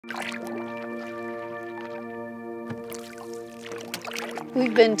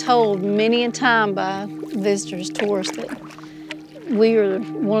We've been told many a time by visitors, tourists, that we are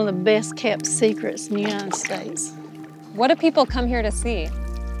one of the best kept secrets in the United States. What do people come here to see?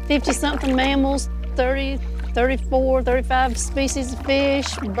 50-something mammals, 30, 34, 35 species of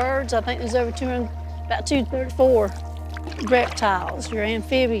fish, birds. I think there's over 200, about 234 reptiles, your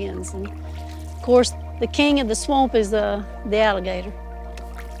amphibians. And of course, the king of the swamp is the alligator.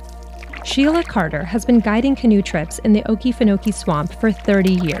 Sheila Carter has been guiding canoe trips in the Okefenokee Swamp for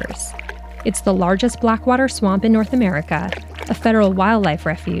 30 years. It's the largest blackwater swamp in North America, a federal wildlife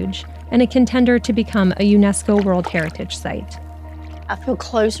refuge, and a contender to become a UNESCO World Heritage Site. I feel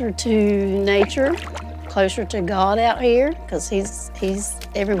closer to nature, closer to God out here, because he's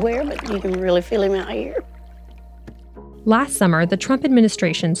everywhere, but you can really feel him out here. Last summer, the Trump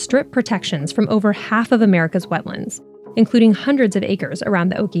administration stripped protections from over half of America's wetlands, including hundreds of acres around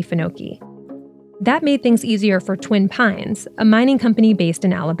the Okefenokee. That made things easier for Twin Pines, a mining company based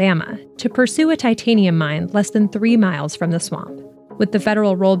in Alabama, to pursue a titanium mine less than 3 miles from the swamp. With the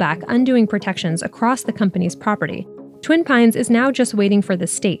federal rollback undoing protections across the company's property, Twin Pines is now just waiting for the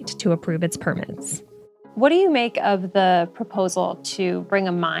state to approve its permits. What do you make of the proposal to bring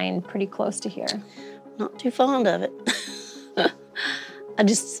a mine pretty close to here? Not too fond of it. I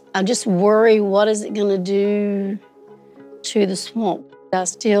just worry, what is it gonna do to the swamp? I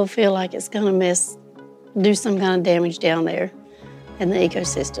still feel like it's gonna do some kind of damage down there in the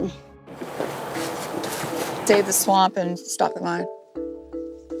ecosystem. Save the swamp and stop the mine.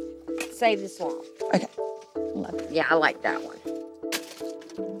 Save the swamp. Okay. Yeah, I like that one.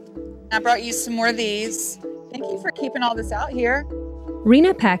 I brought you some more of these. Thank you for keeping all this out here.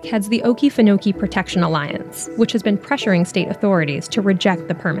 Rena Peck heads the Okefenokee Protection Alliance, which has been pressuring state authorities to reject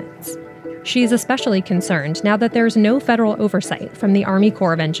the permits. She's especially concerned now that there's no federal oversight from the Army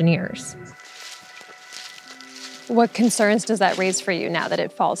Corps of Engineers. What concerns does that raise for you now that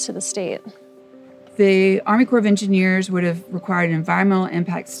it falls to the state? The Army Corps of Engineers would have required an environmental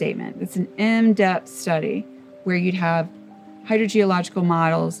impact statement. It's an in-depth study where you'd have hydrogeological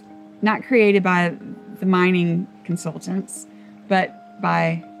models, not created by the mining consultants, but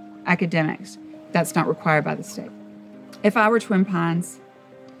by academics. That's not required by the state. If I were Twin Pines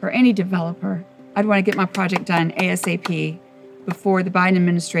or any developer, I'd want to get my project done ASAP before the Biden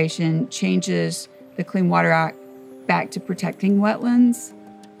administration changes the Clean Water Act back to protecting wetlands.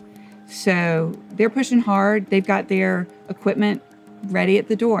 So they're pushing hard. They've got their equipment ready at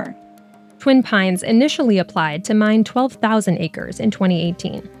the door. Twin Pines initially applied to mine 12,000 acres in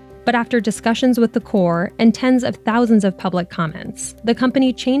 2018. But after discussions with the Corps and tens of thousands of public comments, the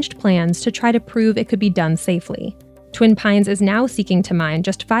company changed plans to try to prove it could be done safely. Twin Pines is now seeking to mine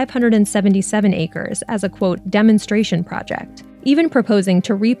just 577 acres as a, quote, demonstration project, even proposing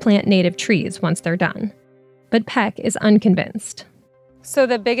to replant native trees once they're done. But Peck is unconvinced. So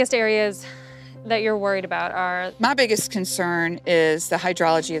the biggest areas that you're worried about are? My biggest concern is the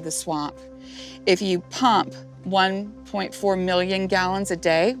hydrology of the swamp. If you pump 1.4 million gallons a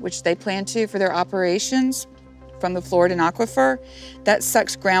day, which they plan to for their operations from the Florida aquifer, that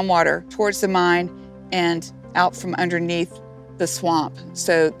sucks groundwater towards the mine and out from underneath the swamp.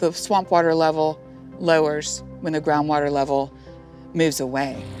 So the swamp water level lowers when the groundwater level moves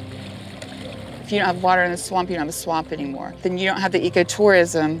away. If you don't have water in the swamp, you don't have a swamp anymore. Then you don't have the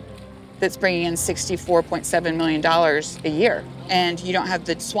ecotourism that's bringing in $64.7 million a year. And you don't have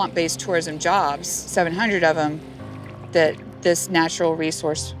the swamp-based tourism jobs, 700 of them, that this natural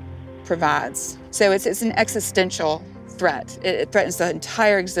resource provides. So it's an existential threat. It threatens the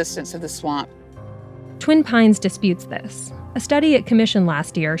entire existence of the swamp. Twin Pines disputes this. A study it commissioned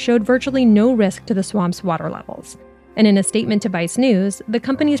last year showed virtually no risk to the swamp's water levels. And in a statement to Vice News, the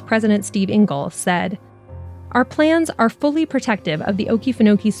company's president Steve Engel said, "Our plans are fully protective of the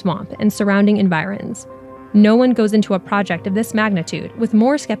Okefenokee Swamp and surrounding environs. No one goes into a project of this magnitude with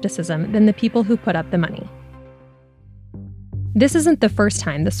more skepticism than the people who put up the money." This isn't the first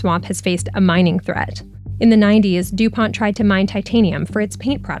time the swamp has faced a mining threat. In the 90s, DuPont tried to mine titanium for its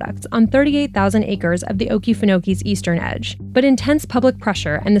paint products on 38,000 acres of the Okefenokee's eastern edge, but intense public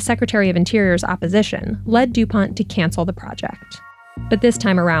pressure and the Secretary of Interior's opposition led DuPont to cancel the project. But this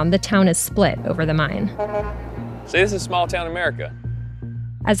time around, the town is split over the mine. See, this is small town America.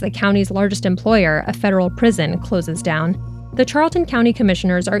 As the county's largest employer, a federal prison, closes down, the Charlton County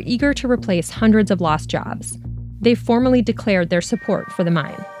Commissioners are eager to replace hundreds of lost jobs. They've formally declared their support for the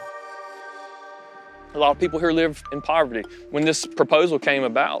mine. A lot of people here live in poverty. When this proposal came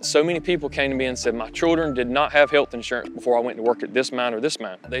about, so many people came to me and said, my children did not have health insurance before I went to work at this mine or this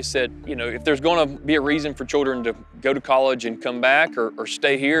mine. They said, you know, if there's gonna be a reason for children to go to college and come back or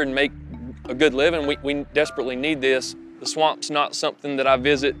stay here and make a good living, we desperately need this. The swamp's not something that I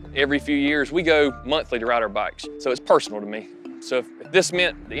visit every few years. We go monthly to ride our bikes, so it's personal to me. So if this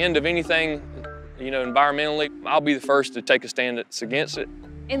meant the end of anything, you know, environmentally, I'll be the first to take a stand that's against it.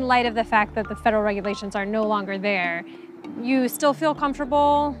 In light of the fact that the federal regulations are no longer there, you still feel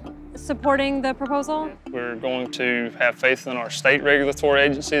comfortable supporting the proposal? We're going to have faith in our state regulatory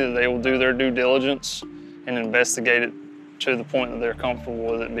agency that they will do their due diligence and investigate it to the point that they're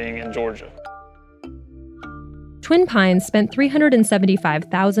comfortable with it being in Georgia. Twin Pines spent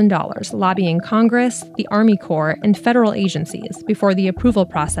 $375,000 lobbying Congress, the Army Corps, and federal agencies before the approval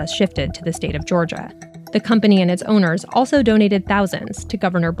process shifted to the state of Georgia. The company and its owners also donated thousands to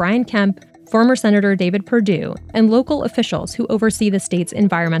Governor Brian Kemp, former Senator David Perdue, and local officials who oversee the state's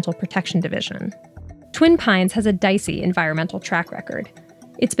Environmental Protection Division. Twin Pines has a dicey environmental track record.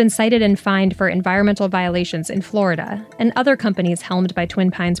 It's been cited and fined for environmental violations in Florida, and other companies helmed by Twin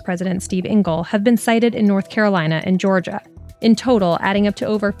Pines President Steve Ingle have been cited in North Carolina and Georgia, in total adding up to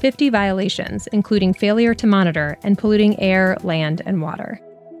over 50 violations, including failure to monitor and polluting air, land, and water.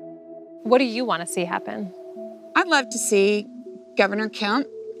 What do you want to see happen? I'd love to see Governor Kemp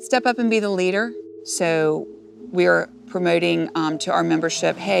step up and be the leader. So we're promoting to our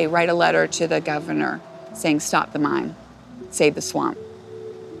membership, hey, write a letter to the governor saying stop the mine, save the swamp.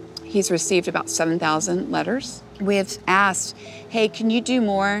 He's received about 7,000 letters. We have asked, hey, can you do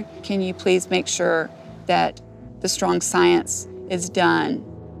more? Can you please make sure that the strong science is done?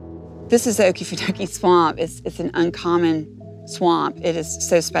 This is the Okefenokee Swamp. It's an uncommon swamp. It is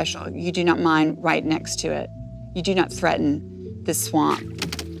so special. You do not mine right next to it. You do not threaten this swamp.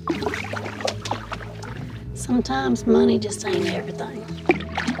 Sometimes money just ain't everything.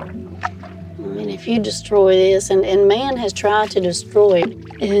 I mean, if you destroy this, and man has tried to destroy it,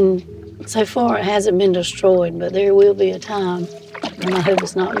 and so far it hasn't been destroyed, but there will be a time, and I hope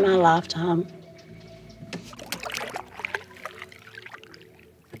it's not in my lifetime.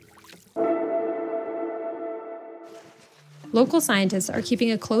 Local scientists are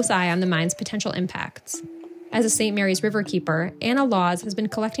keeping a close eye on the mine's potential impacts. As a St. Mary's riverkeeper, Anna Laws has been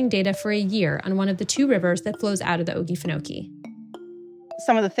collecting data for a year on one of the two rivers that flows out of the Okefenokee.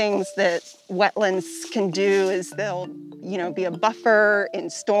 Some of the things that wetlands can do is they'll, be a buffer in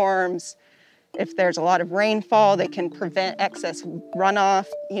storms. If there's a lot of rainfall, they can prevent excess runoff.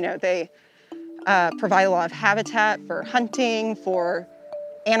 They provide a lot of habitat for hunting, for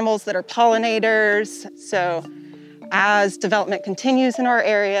animals that are pollinators. So as development continues in our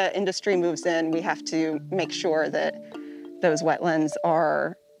area, industry moves in, we have to make sure that those wetlands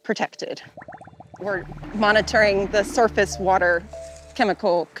are protected. We're monitoring the surface water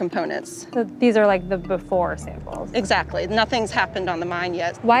chemical components. So these are like the before samples? Exactly. Nothing's happened on the mine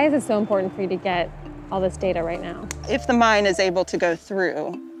yet. Why is it so important for you to get all this data right now? If the mine is able to go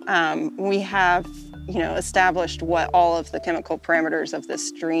through, we have established what all of the chemical parameters of this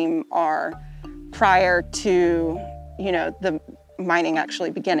stream are prior to the mining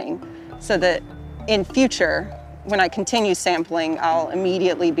actually beginning, so that in future, when I continue sampling, I'll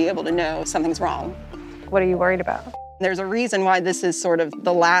immediately be able to know something's wrong. What are you worried about? There's a reason why this is sort of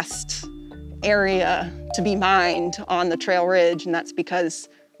the last area to be mined on the Trail Ridge, and that's because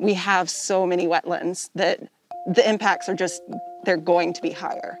we have so many wetlands that the impacts are they're going to be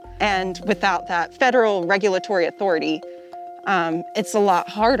higher. And without that federal regulatory authority, it's a lot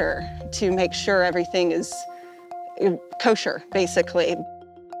harder to make sure everything is kosher, basically.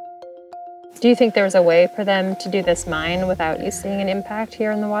 Do you think there's a way for them to do this mine without you seeing an impact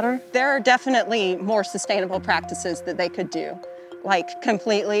here in the water? There are definitely more sustainable practices that they could do, like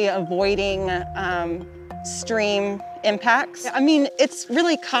completely avoiding stream impacts. I mean, it's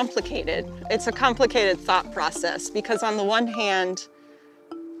really complicated. It's a complicated thought process because on the one hand,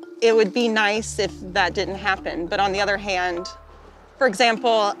 it would be nice if that didn't happen. But on the other hand, for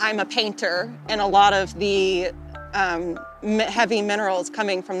example, I'm a painter, and a lot of the heavy minerals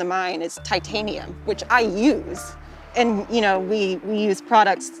coming from the mine is titanium, which I use. And we use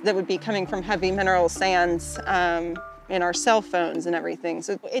products that would be coming from heavy mineral sands in our cell phones and everything.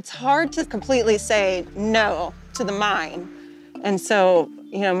 So it's hard to completely say no to the mine. And so,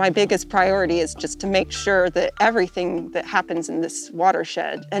 my biggest priority is just to make sure that everything that happens in this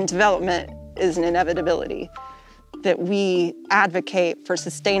watershed, and development is an inevitability, that we advocate for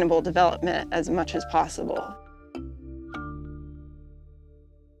sustainable development as much as possible.